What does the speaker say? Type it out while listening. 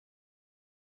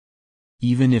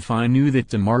Even if I knew that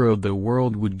tomorrow the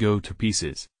world would go to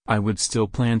pieces, I would still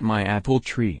plant my apple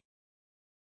tree.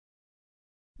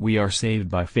 We are saved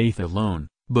by faith alone,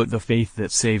 but the faith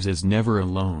that saves is never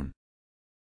alone.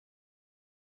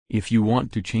 If you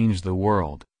want to change the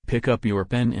world, pick up your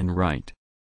pen and write.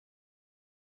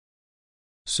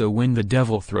 So when the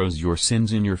devil throws your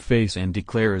sins in your face and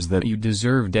declares that you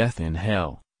deserve death and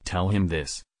hell, tell him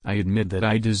this: I admit that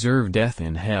I deserve death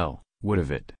and hell. What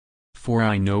of it? For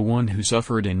I know one who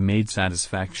suffered and made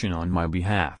satisfaction on my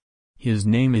behalf. His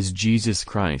name is Jesus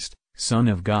Christ, Son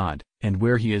of God, and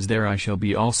where he is there I shall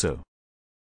be also.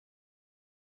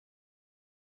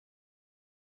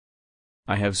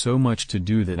 I have so much to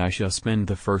do that I shall spend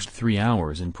the first 3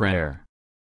 hours in prayer.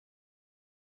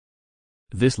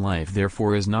 This life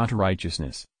therefore is not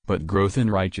righteousness, but growth in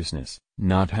righteousness,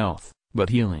 not health, but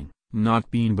healing, not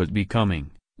being but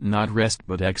becoming, not rest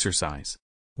but exercise.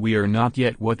 We are not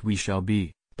yet what we shall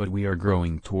be, but we are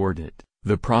growing toward it.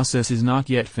 The process is not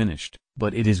yet finished,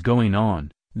 but it is going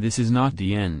on. This is not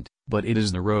the end, but it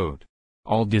is the road.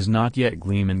 All does not yet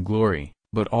gleam in glory,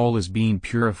 but all is being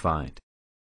purified.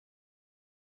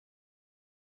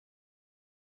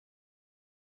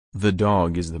 The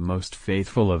dog is the most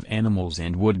faithful of animals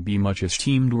and would be much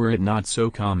esteemed were it not so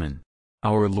common.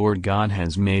 Our Lord God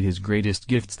has made his greatest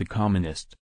gifts the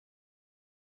commonest.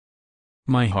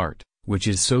 My heart, which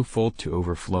is so full to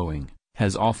overflowing,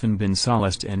 has often been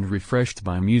solaced and refreshed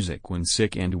by music when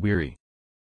sick and weary.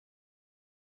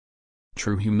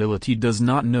 True humility does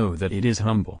not know that it is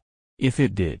humble. If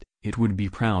it did, it would be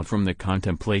proud from the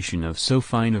contemplation of so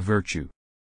fine a virtue.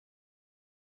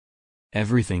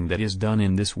 Everything that is done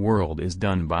in this world is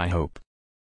done by hope.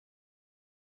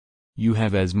 You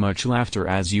have as much laughter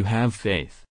as you have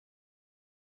faith.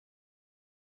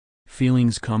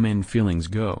 Feelings come and feelings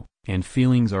go, and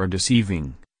feelings are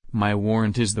deceiving. My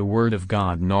warrant is the word of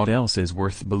God, naught else is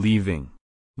worth believing.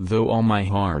 Though all my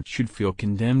heart should feel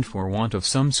condemned for want of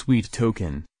some sweet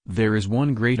token, there is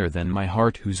one greater than my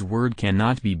heart whose word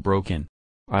cannot be broken.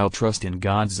 I'll trust in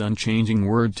God's unchanging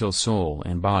word till soul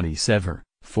and body sever,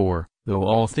 for, though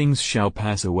all things shall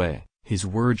pass away, his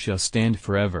word shall stand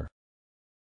forever.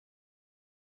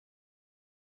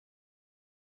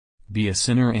 Be a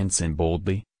sinner and sin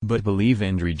boldly, but believe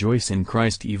and rejoice in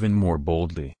Christ even more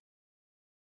boldly.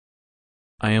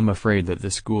 I am afraid that the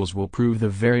schools will prove the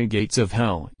very gates of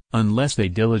hell, unless they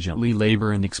diligently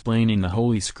labor in explaining the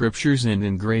Holy Scriptures and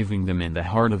engraving them in the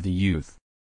heart of the youth.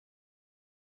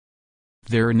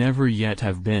 There never yet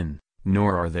have been,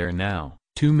 nor are there now,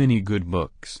 too many good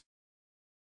books.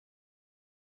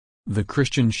 The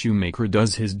Christian shoemaker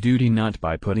does his duty not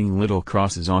by putting little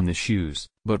crosses on the shoes,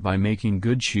 but by making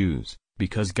good shoes,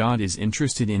 because God is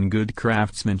interested in good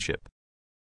craftsmanship.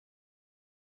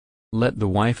 Let the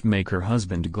wife make her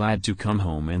husband glad to come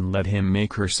home and let him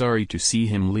make her sorry to see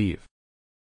him leave.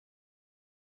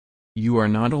 You are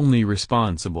not only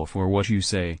responsible for what you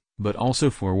say, but also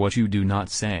for what you do not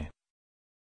say.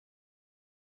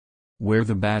 Where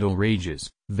the battle rages,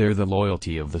 there the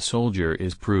loyalty of the soldier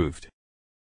is proved.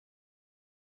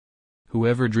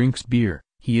 Whoever drinks beer,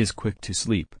 he is quick to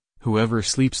sleep. Whoever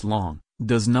sleeps long,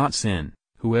 does not sin.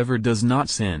 Whoever does not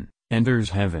sin, enters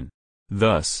heaven.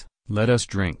 Thus, let us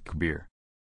drink beer.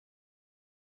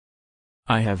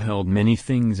 I have held many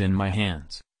things in my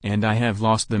hands, and I have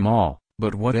lost them all,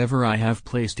 but whatever I have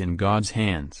placed in God's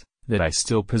hands, that I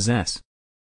still possess.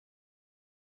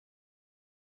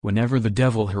 Whenever the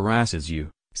devil harasses you,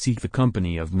 seek the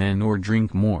company of men or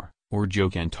drink more, or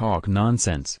joke and talk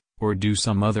nonsense, or do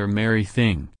some other merry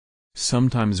thing.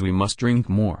 Sometimes we must drink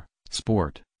more,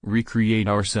 sport, recreate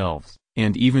ourselves,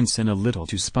 and even sin a little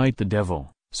to spite the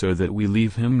devil, so that we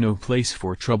leave him no place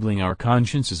for troubling our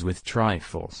consciences with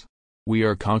trifles. We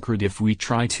are conquered if we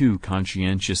try too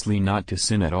conscientiously not to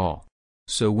sin at all.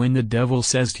 So when the devil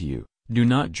says to you, "Do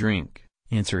not drink,"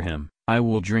 answer him, "I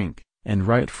will drink, and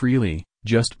right freely,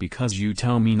 just because you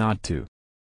tell me not to."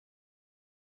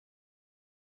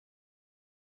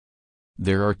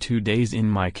 There are 2 days in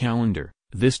my calendar,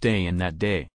 this day and that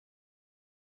day.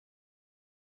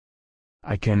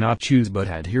 I cannot choose but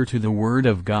adhere to the Word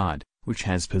of God, which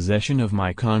has possession of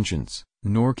my conscience,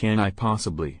 nor can I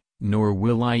possibly, nor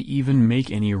will I even make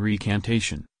any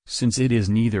recantation, since it is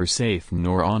neither safe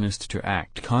nor honest to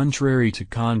act contrary to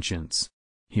conscience.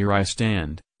 Here I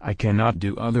stand, I cannot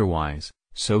do otherwise,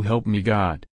 so help me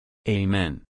God.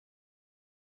 Amen.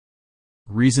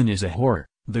 Reason is a whore,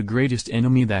 the greatest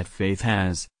enemy that faith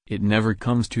has. It never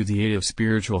comes to the aid of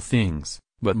spiritual things,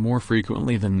 but more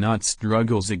frequently than not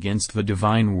struggles against the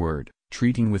divine word,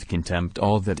 treating with contempt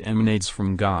all that emanates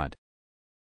from God.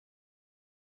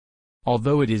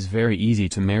 Although it is very easy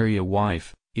to marry a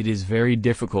wife, it is very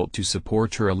difficult to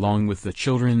support her along with the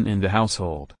children and the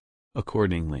household.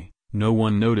 Accordingly, no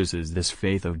one notices this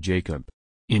faith of Jacob.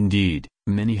 Indeed,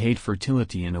 many hate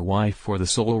fertility in a wife for the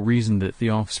sole reason that the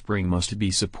offspring must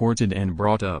be supported and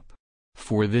brought up.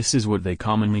 For this is what they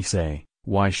commonly say: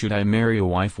 why should I marry a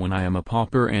wife when I am a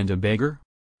pauper and a beggar?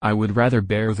 I would rather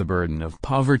bear the burden of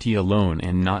poverty alone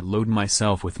and not load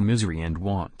myself with misery and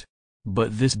want.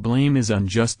 But this blame is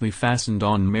unjustly fastened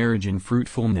on marriage and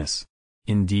fruitfulness.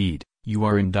 Indeed, you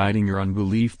are indicting your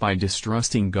unbelief by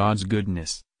distrusting God's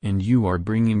goodness, and you are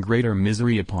bringing greater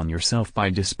misery upon yourself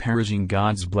by disparaging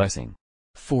God's blessing.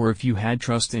 For if you had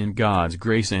trust in God's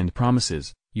grace and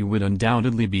promises, you would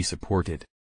undoubtedly be supported.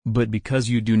 But because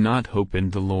you do not hope in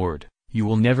the Lord, you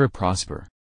will never prosper.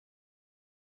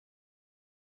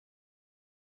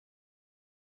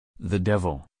 The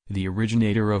devil, the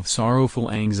originator of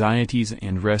sorrowful anxieties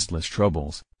and restless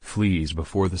troubles, flees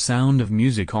before the sound of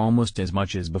music almost as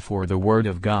much as before the word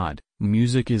of God.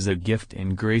 Music is a gift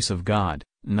and grace of God,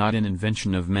 not an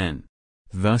invention of men.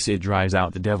 Thus it drives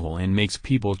out the devil and makes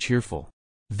people cheerful.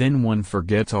 Then one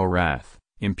forgets all wrath,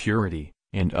 impurity,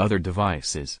 and other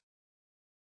devices.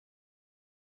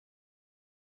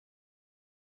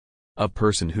 A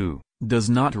person who does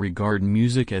not regard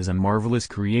music as a marvelous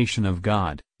creation of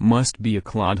God must be a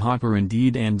clodhopper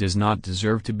indeed and does not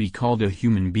deserve to be called a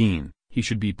human being. He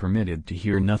should be permitted to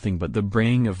hear nothing but the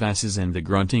braying of asses and the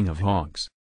grunting of hogs.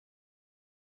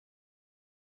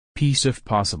 Peace if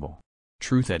possible.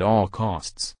 Truth at all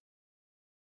costs.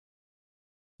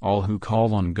 All who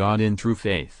call on God in true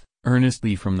faith,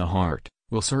 earnestly from the heart,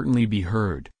 will certainly be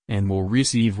heard, and will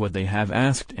receive what they have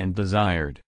asked and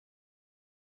desired.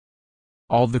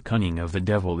 All the cunning of the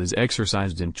devil is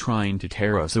exercised in trying to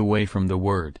tear us away from the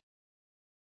word.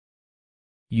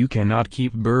 You cannot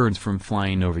keep birds from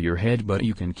flying over your head, but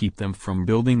you can keep them from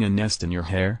building a nest in your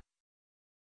hair.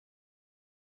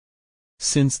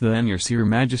 Since then your Seer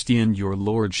Majesty and your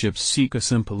Lordships seek a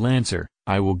simple answer,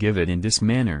 I will give it in this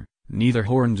manner, neither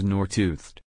horned nor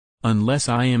toothed. Unless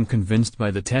I am convinced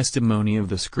by the testimony of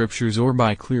the Scriptures or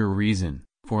by clear reason,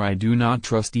 for I do not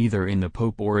trust either in the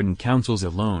Pope or in councils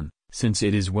alone, since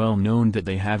it is well known that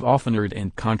they have often erred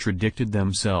and contradicted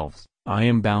themselves. I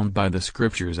am bound by the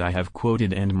Scriptures I have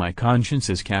quoted and my conscience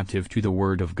is captive to the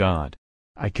Word of God.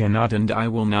 I cannot and I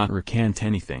will not recant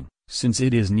anything, since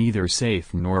it is neither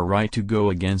safe nor right to go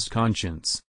against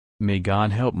conscience. May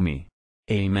God help me.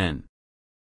 Amen.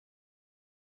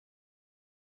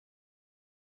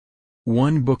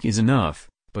 One book is enough,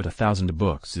 but 1,000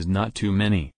 books is not too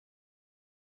many.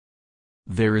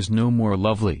 There is no more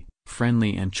lovely,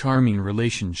 friendly and charming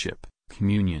relationship,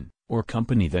 communion, or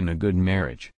company than a good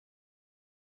marriage.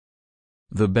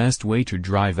 The best way to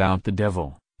drive out the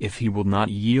devil, if he will not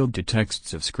yield to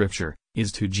texts of Scripture,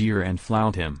 is to jeer and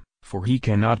flout him, for he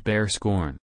cannot bear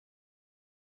scorn.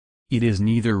 It is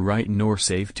neither right nor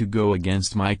safe to go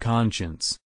against my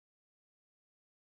conscience,